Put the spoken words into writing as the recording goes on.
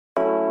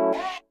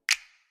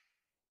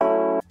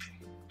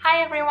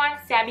Hi everyone,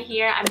 Sabby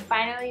here. I'm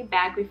finally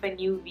back with a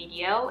new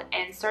video,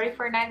 and sorry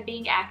for not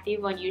being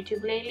active on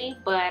YouTube lately,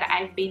 but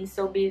I've been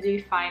so busy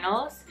with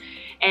finals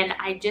and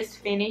I just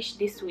finished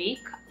this week.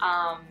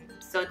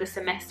 So the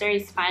semester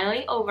is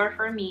finally over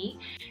for me,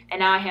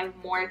 and now I have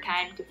more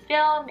time to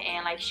film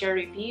and like share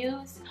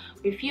reviews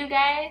with you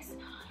guys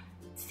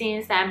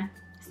since I'm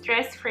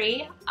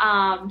stress-free.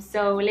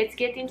 So let's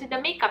get into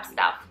the makeup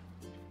stuff.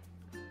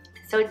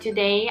 So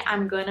today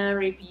I'm gonna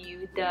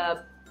review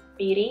the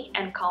Bitti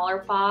and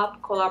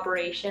Colourpop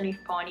collaboration with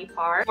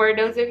Kpop. For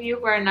those of you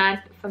who are not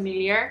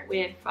familiar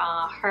with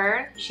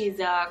her, she's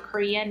a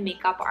Korean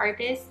makeup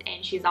artist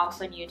and she's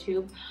also on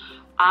YouTube.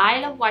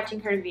 I love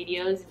watching her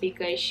videos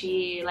because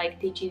she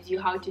like teaches you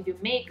how to do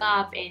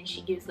makeup and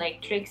she gives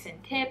like tricks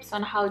and tips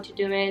on how to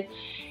do it.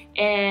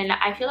 And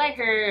I feel like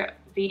her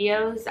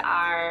videos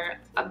are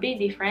a bit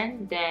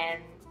different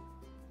than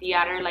the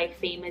other like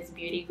famous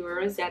beauty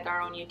gurus that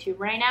are on YouTube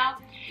right now.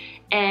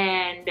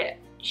 And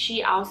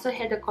she also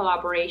had a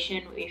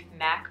collaboration with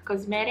MAC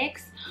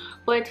Cosmetics,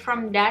 but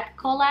from that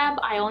collab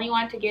I only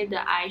want to get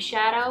the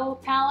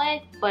eyeshadow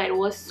palette, but it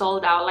was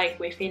sold out like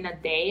within a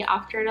day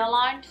after the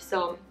launch,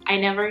 so I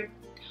never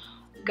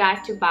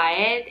got to buy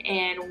it.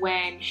 And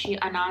when she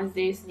announced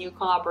this new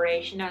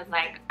collaboration, I was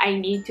like, I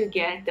need to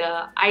get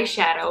the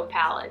eyeshadow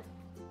palette.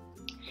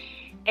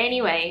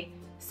 Anyway,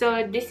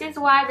 so this is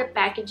what the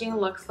packaging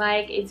looks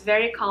like. It's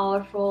very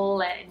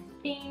colorful and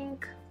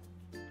pink,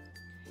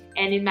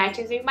 and it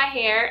matches with my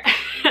hair.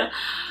 So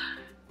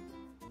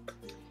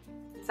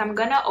I'm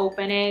gonna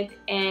open it,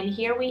 and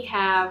here we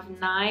have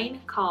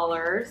 9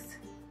 colors.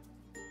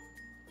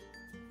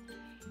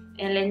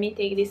 And let me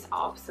take this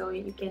off so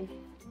you can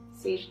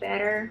see it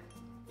better.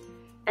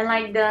 And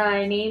like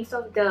the names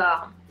of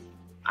the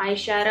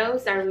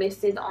eyeshadows are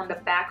listed on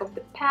the back of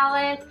the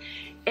palette,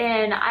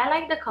 and I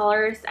like the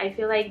colors. I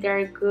feel like they're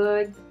a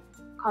good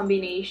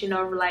combination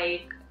of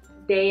like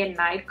day and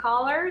night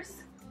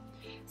colors.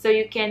 So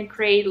you can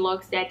create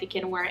looks that you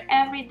can wear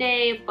every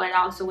day, but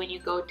also when you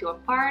go to a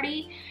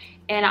party.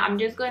 And I'm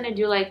just going to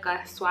do like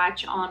a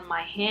swatch on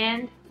my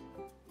hand.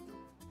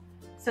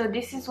 So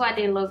this is what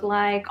they look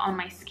like on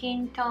my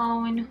skin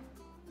tone.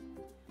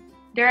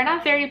 They're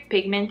not very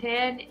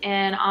pigmented,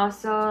 and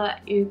also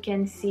you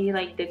can see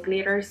like the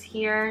glitters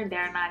here.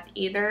 They're not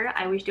either.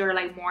 I wish they were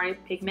like more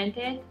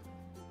pigmented,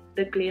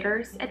 the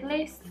glitters at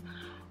least.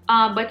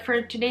 But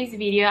for today's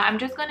video, I'm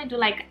just going to do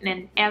like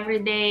an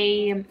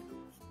everyday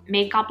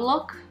makeup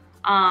look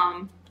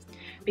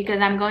because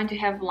I'm going to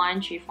have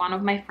lunch with one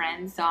of my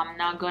friends, so I'm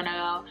not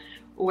gonna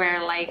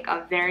wear like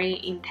a very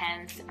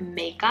intense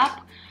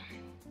makeup.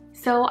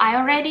 So I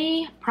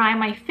already primed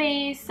my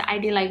face. I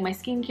did like my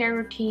skincare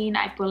routine.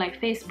 I put like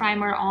face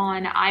primer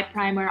on, eye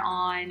primer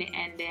on,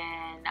 and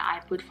then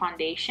I put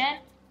foundation.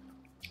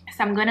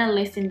 So I'm gonna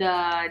list in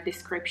the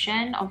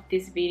description of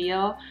this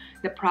video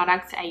the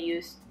products I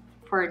used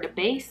for the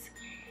base.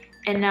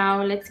 And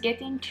now let's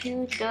get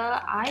into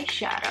the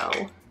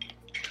eyeshadow.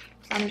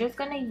 I'm just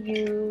gonna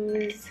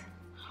use,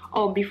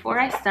 before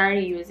I start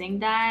using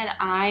that,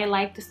 I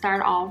like to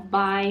start off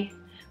by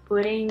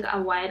putting a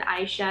white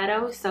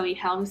eyeshadow so it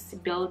helps to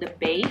build the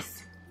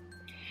base.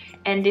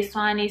 And this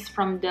one is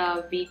from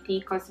the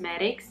Bitti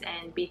Cosmetics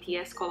and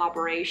BTS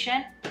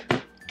collaboration.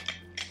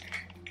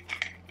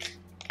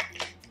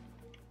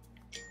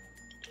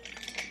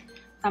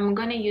 So I'm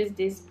gonna use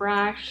this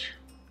brush.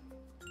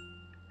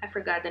 I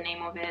forgot the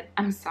name of it,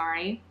 I'm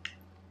sorry.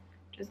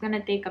 Just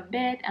gonna take a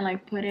bit and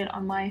like put it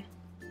on my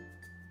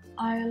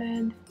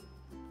eyelid.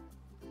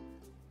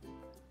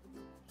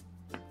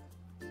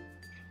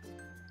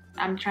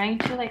 I'm trying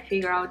to like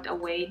figure out a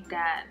way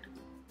that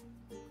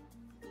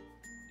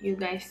you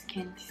guys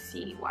can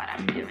see what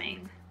I'm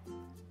doing.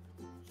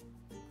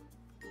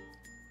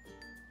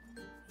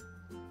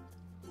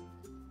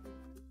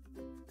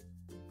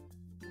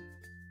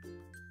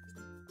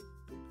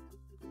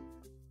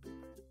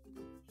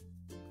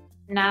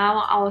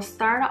 Now I'll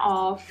start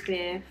off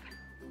with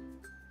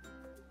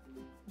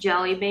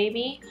Jelly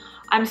Baby.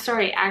 I'm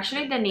sorry,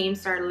 actually the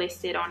names are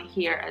listed on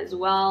here as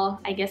well.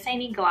 I guess I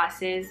need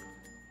glasses.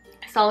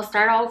 So I'll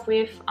start off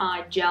with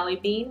Jelly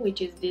Bean,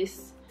 which is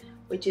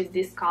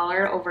this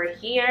color over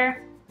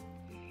here.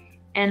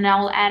 And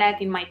I'll add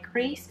that in my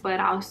crease,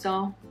 but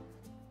also,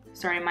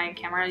 sorry, my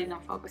camera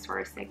didn't focus for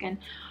a second,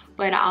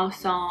 but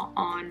also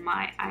on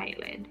my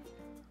eyelid.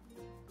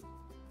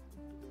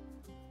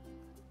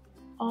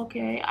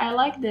 Okay, I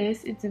like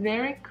this. It's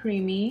very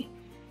creamy,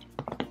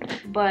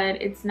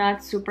 but it's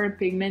not super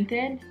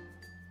pigmented,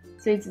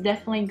 so it's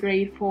definitely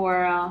great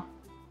for a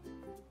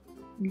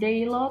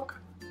day look.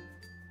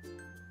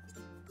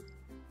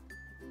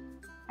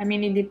 I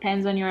mean, it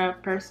depends on your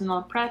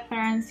personal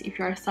preference. If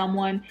you're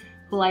someone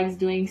who likes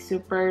doing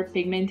super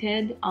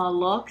pigmented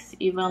looks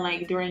even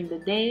like during the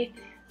day,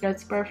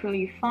 that's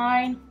perfectly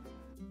fine.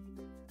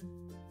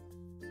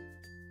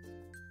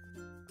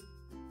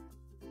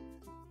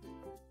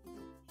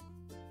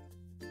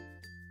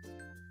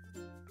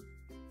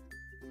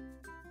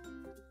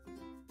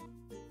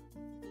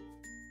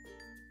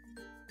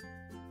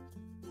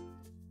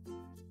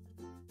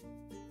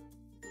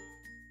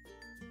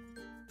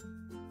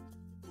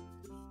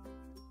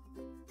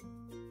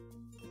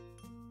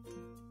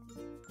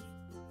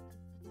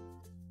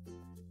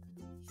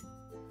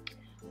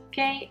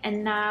 Okay,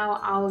 and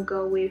now I'll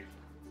go with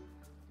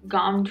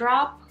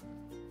gumdrop.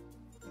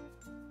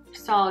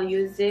 So I'll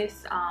use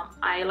this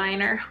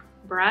eyeliner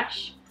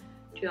brush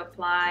to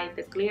apply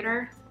the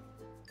glitter.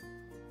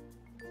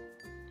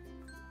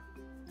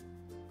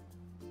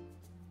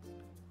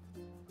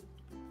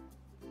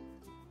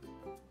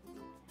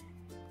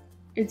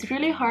 It's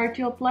really hard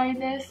to apply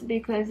this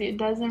because it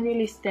doesn't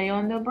really stay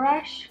on the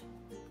brush,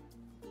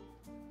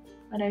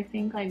 but I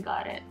think I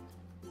got it.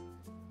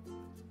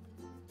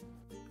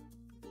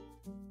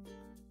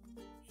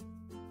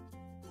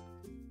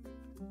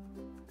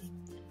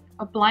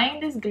 Applying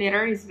this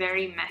glitter is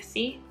very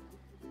messy.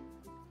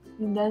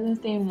 It doesn't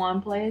stay in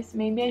one place.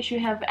 Maybe I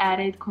should have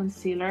added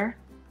concealer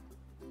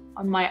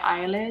on my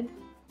eyelid.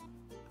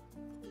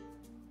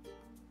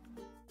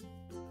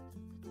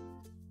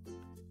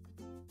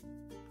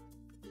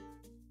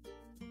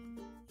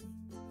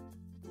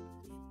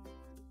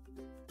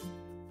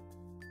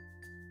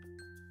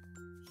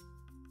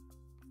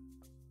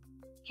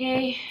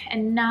 Okay,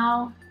 and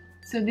now,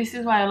 so this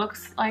is what it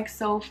looks like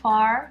so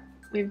far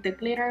with the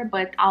glitter,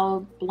 but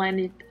I'll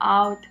blend it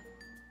out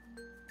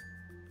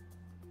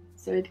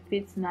so it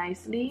fits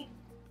nicely.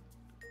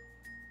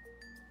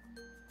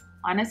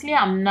 Honestly,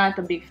 I'm not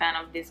a big fan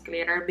of this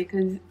glitter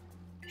because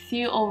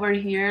see over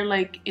here,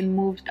 like it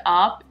moved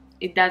up,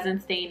 it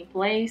doesn't stay in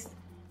place,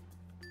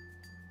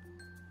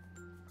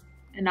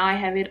 and now I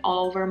have it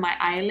all over my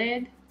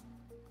eyelid.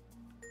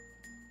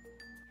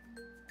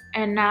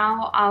 And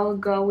now I'll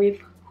go with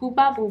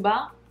Hubba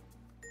Bubba.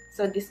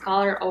 So this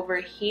color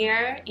over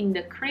here in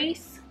the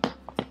crease,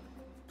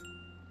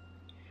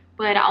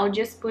 but I'll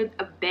just put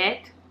a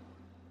bit.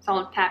 So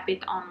I'll tap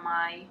it on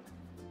my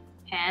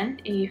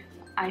hand if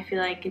I feel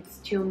like it's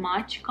too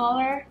much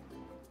color.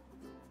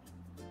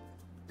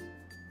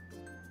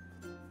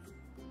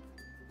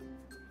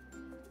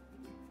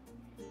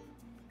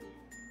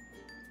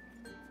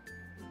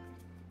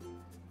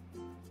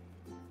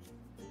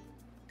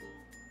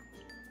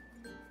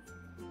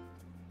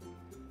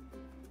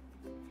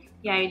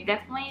 Yeah, you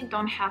definitely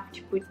don't have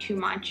to put too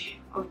much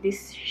of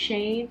this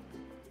shade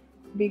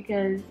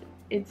because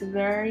it's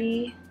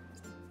very...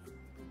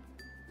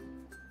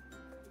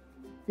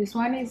 This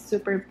one is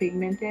super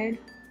pigmented,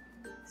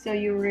 so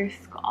you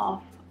risk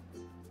of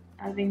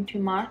having too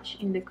much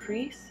in the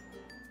crease.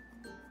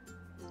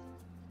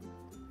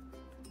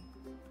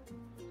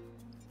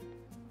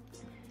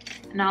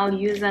 And I'll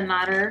use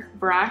another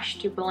brush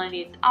to blend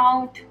it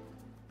out.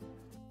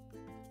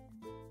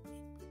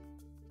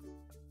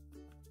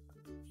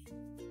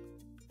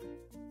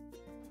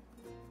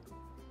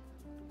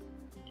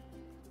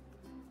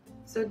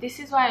 So this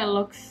is what it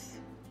looks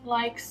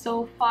like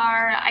so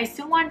far. I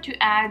still want to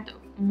add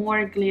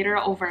more glitter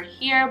over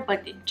here,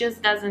 but it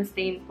just doesn't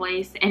stay in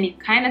place and it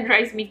kind of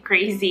drives me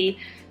crazy.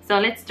 So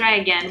let's try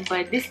again,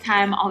 but this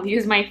time I'll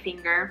use my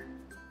finger.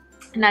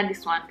 Not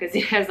this one because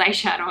it has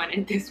eyeshadow on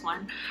it, this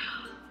one.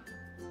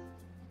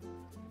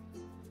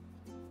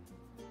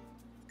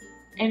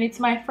 And it's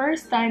my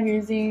first time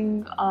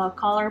using a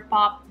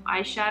Colourpop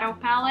eyeshadow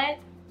palette.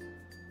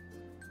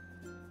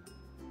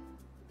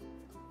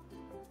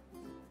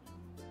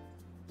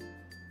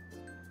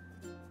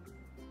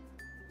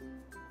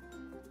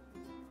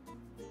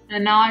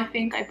 And now I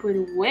think I put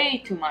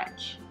way too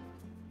much,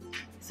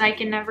 so I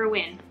can never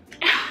win.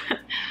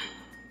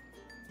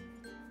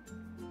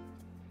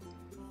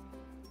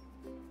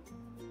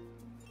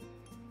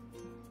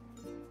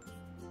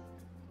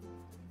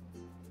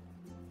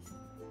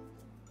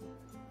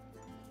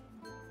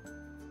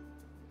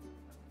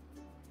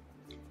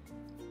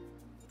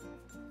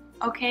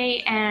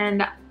 Okay,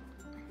 and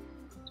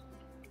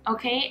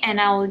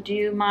I'll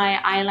do my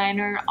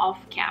eyeliner off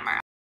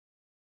camera.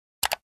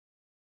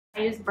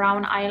 I use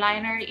brown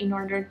eyeliner in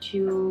order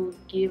to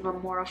give a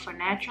more of a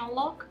natural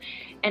look,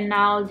 and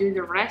now I'll do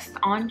the rest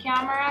on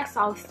camera.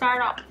 So I'll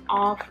start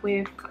off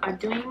with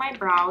doing my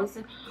brows.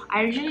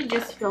 I usually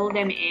just fill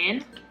them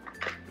in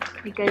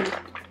because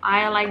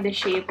I like the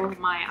shape of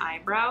my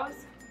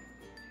eyebrows.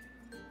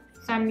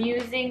 So I'm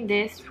using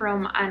this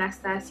from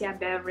Anastasia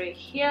Beverly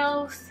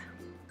Hills,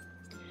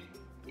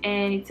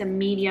 and it's a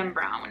medium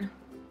brown.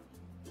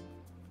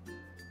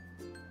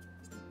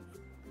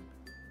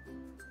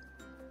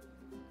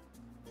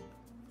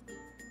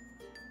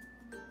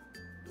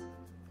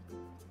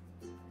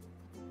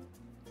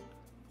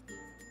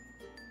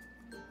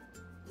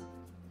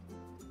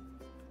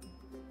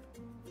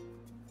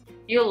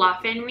 You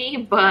laugh at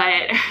me,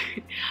 but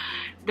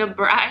the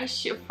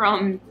brush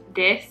from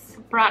this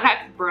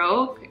product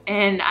broke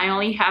and I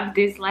only have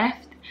this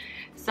left,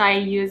 so I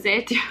use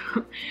it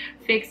to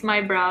fix my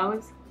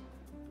brows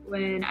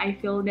when I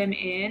fill them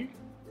in.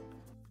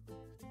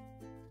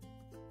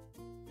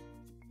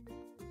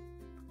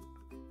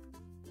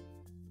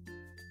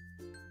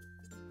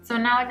 So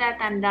now that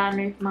I'm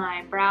done with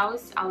my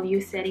brows, I'll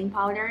use setting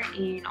powder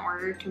in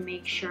order to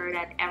make sure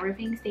that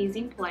everything stays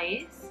in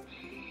place.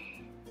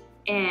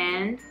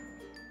 And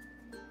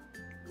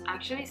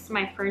Actually, it's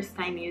my first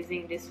time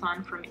using this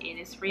one from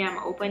Innisfree. I'm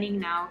opening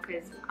now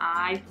because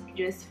I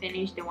just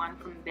finished the one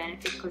from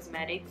Benefit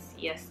Cosmetics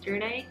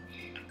yesterday.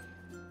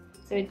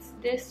 So it's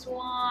this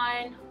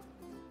one.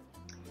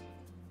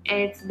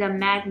 It's the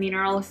matte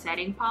mineral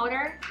setting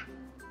powder,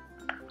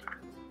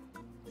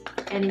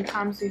 and it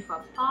comes with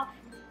a puff,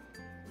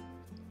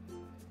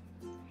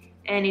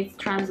 and it's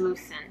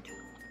translucent.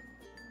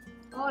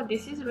 Oh,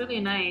 this is really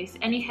nice,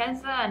 and it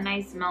has a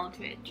nice smell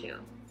to it too.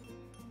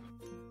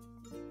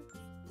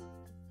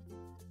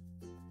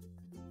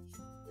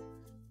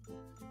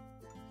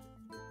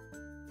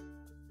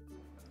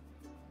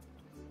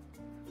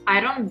 I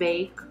don't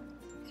bake,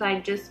 so I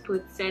just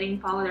put setting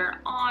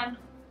powder on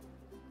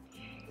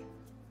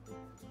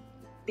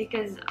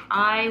because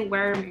I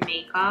wear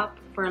makeup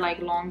for like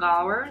long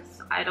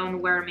hours. I don't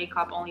wear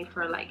makeup only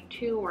for like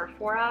 2 or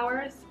 4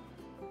 hours.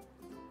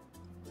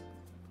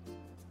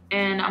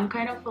 And I'm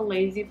kind of a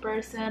lazy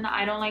person.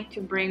 I don't like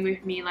to bring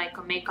with me like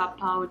a makeup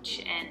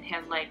pouch and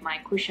have like my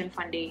cushion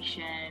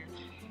foundation.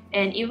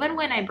 And even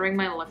when I bring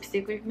my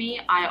lipstick with me,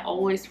 I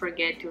always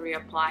forget to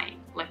reapply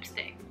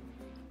lipstick.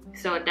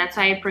 So that's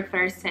why I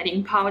prefer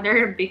setting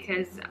powder,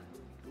 because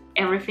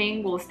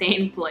everything will stay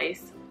in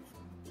place.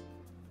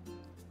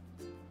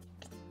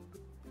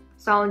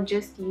 So I'll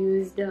just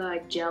use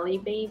the Jelly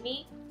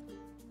Baby.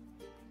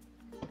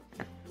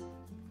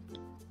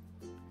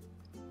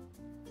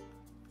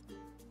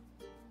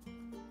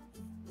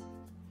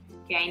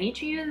 Okay, I need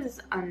to use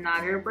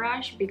another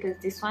brush because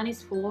this one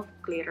is full of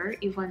glitter,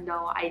 even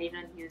though I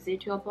didn't use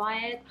it to apply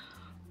it.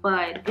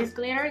 But this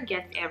glitter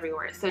gets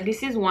everywhere. So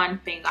this is one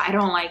thing I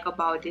don't like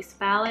about this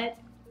palette.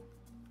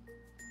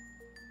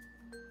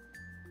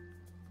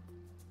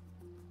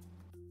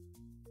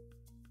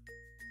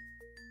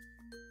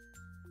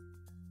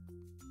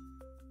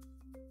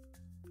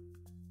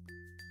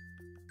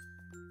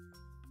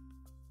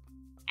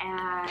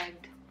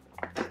 Add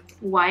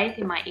white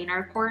in my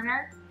inner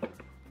corner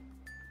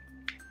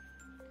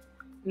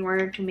in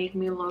order to make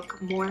me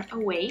look more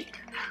awake.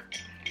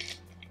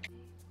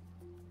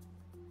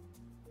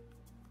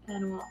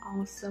 And we'll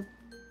also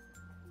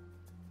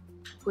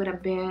put a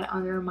bit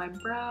under my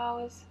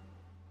brows.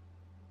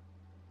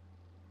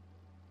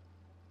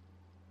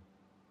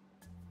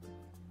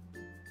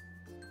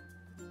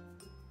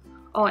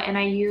 Oh, and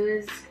I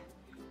use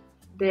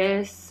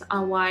this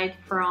white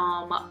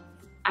from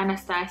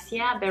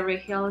Anastasia Beverly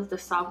Hills, the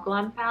Soft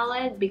Glam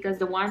palette, because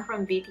the one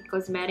from Bitti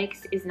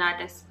Cosmetics is not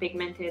as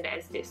pigmented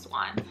as this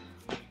one.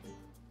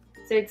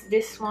 So it's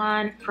this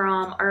one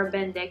from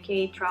Urban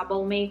Decay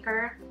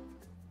Troublemaker.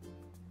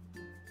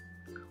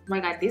 Oh my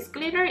god, this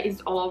glitter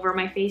is all over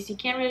my face. You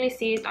can't really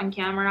see it on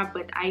camera,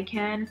 but I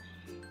can.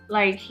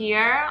 Like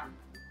here,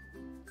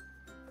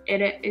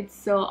 it's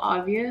so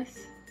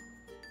obvious.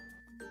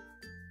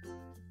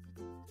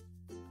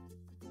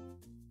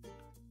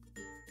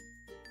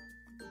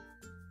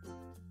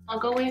 I'll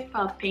go with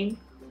a pink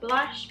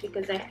blush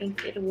because I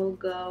think it will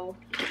go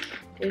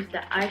with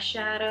the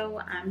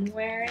eyeshadow I'm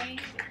wearing.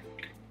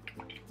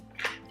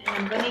 And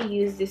I'm gonna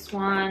use this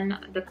one,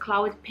 the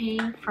Cloud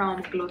Pink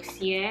from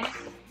Glossier.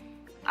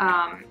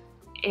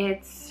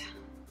 It's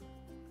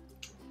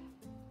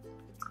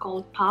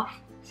called Puff,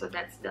 so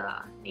that's the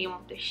name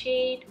of the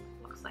shade.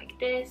 Looks like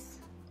this.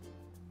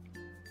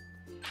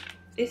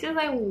 This is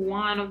like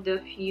one of the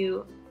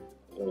few,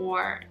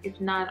 or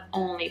if not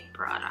only,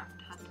 product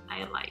that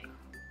I like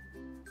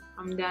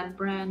from that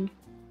brand.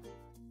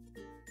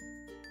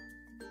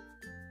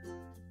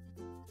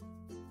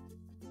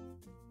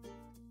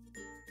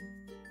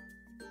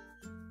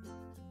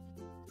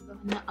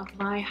 I'm gonna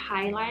apply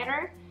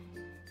highlighter,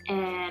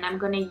 and I'm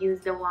gonna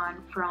use the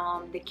one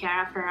from the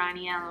Chiara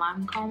Ferragni and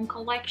Lancome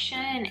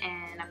collection,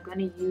 and I'm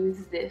gonna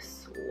use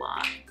this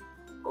one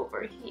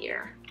over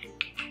here.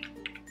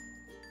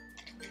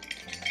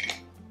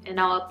 And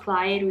I'll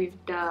apply it with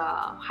the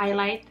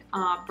highlight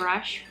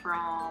brush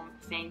from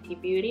Fenty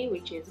Beauty,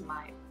 which is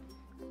my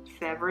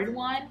favorite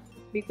one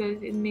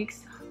because it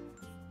makes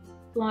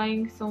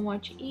applying so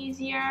much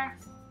easier.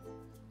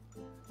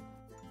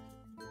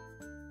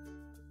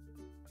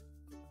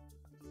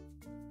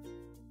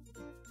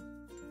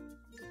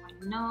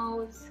 My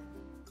nose.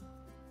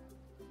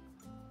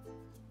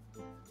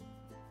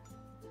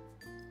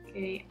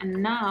 Okay,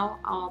 and now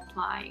I'll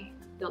apply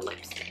the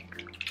lipstick.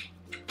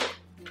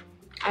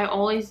 I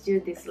always do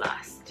this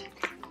last.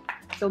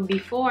 So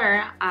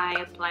before I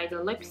apply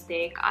the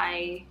lipstick,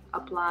 I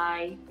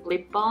apply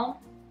lip balm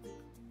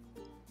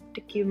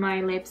to keep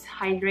my lips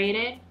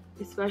hydrated,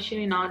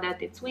 especially now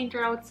that it's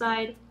winter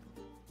outside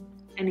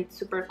and it's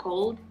super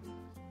cold.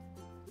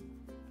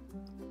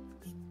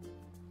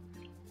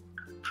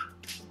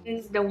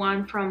 This is the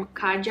one from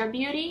Kaja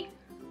Beauty,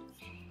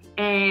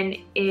 and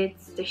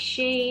it's the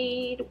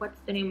shade, what's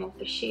the name of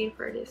the shade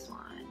for this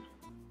one?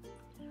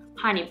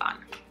 Honey Bun.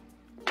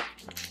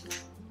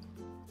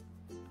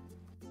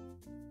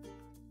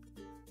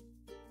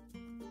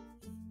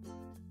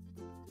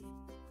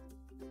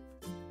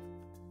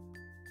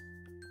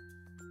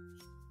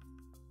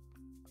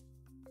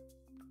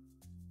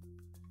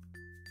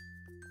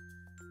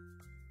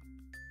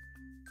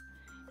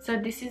 So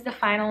this is the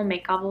final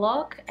makeup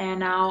look,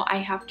 and now I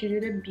have to do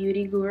the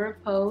beauty guru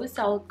pose.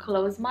 I'll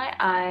close my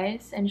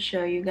eyes and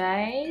show you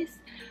guys,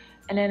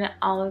 and then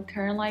I'll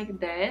turn like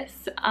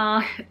this.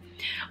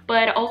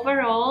 But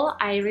overall,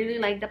 I really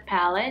like the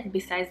palette.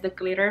 Besides the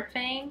glitter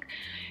thing,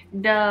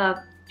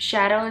 the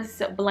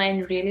shadows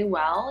blend really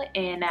well,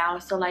 and I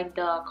also like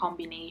the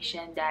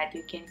combination that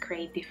you can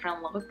create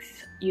different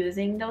looks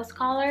using those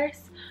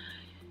colors.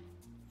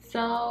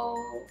 So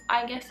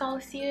I guess I'll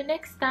see you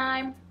next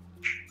time.